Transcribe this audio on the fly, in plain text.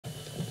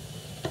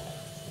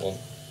1,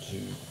 2,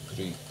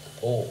 3,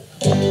 4.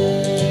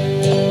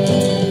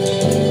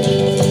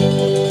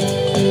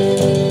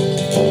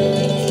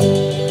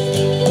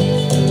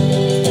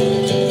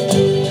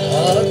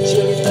 Hot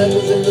chili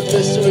peppers in the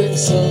blistering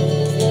sun,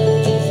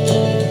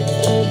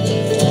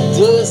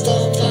 dust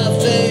on my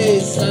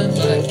face and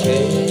my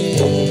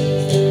cane.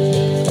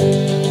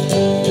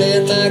 Me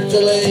and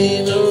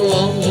Magdalena are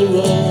on the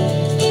run.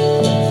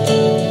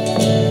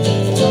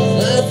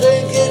 I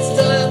think it's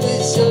time we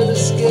should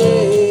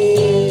escape.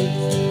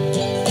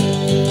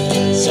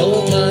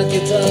 Sold my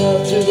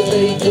guitar through the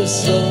baker's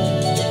son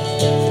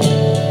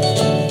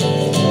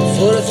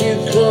for a few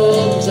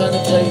crumbs and a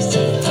place to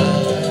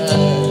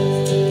hide,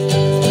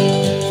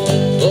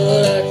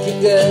 but I can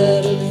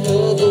get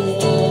another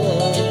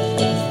one,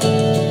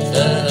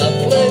 and I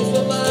play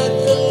for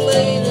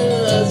Magdalena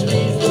as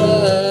we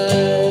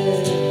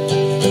ride.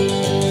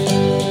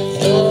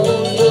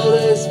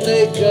 Dolores me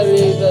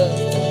querida,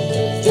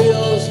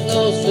 Dios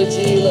nos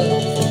vigila,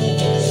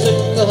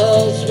 soon the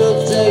horse will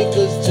take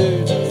us to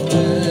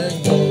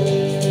Durango.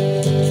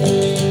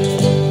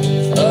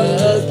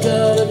 I've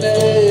got a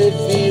made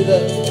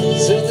fever,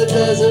 soon the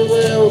desert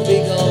will be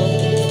gone,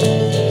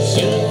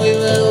 soon we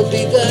will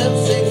be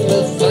dancing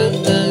the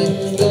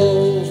fandango.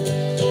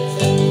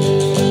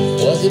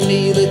 Was it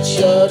me that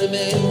shot him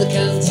in the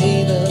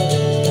cantina?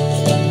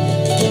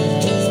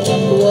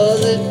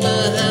 Was it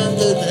my hand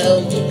that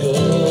held the gun?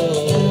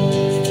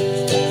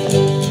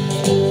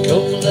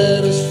 Come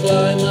let us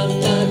fly, my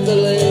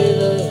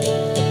Magdalena.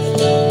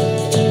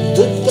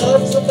 The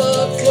dogs are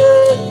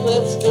barking,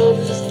 what's good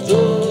is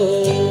done.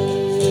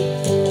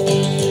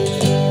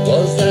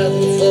 Was that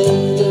the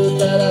thunder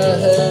that I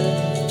heard?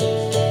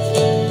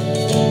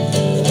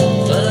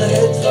 My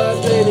head's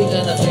vibrating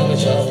and I feel a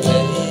sharp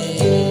pain.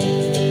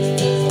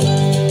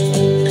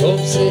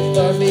 Come sit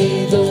by me,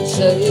 don't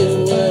say a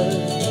word.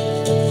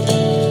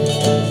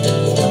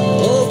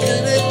 Oh,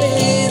 can it be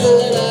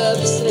that I'm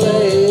a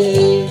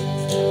slave?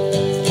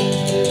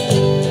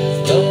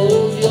 No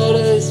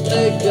llores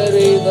me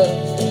querida,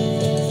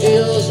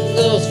 Dios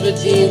nos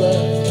vigila,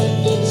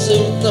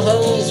 soon the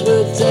holes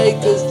will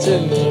take us to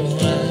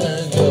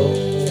Durango.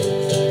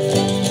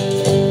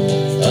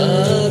 I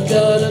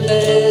got a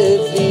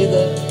made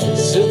fever,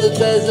 soon the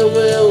desert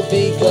will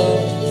be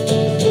gone,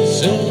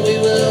 soon we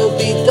will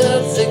be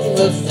dancing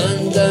the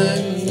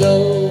fandango.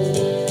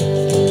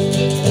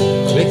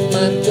 Quick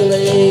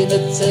Magdalena,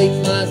 take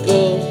my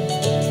gun,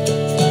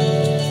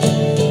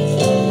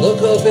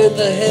 look up in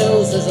the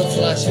hills, there's a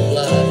flash of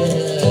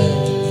light.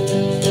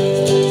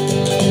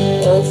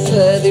 Oh,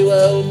 fare thee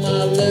well,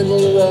 my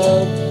little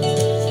one,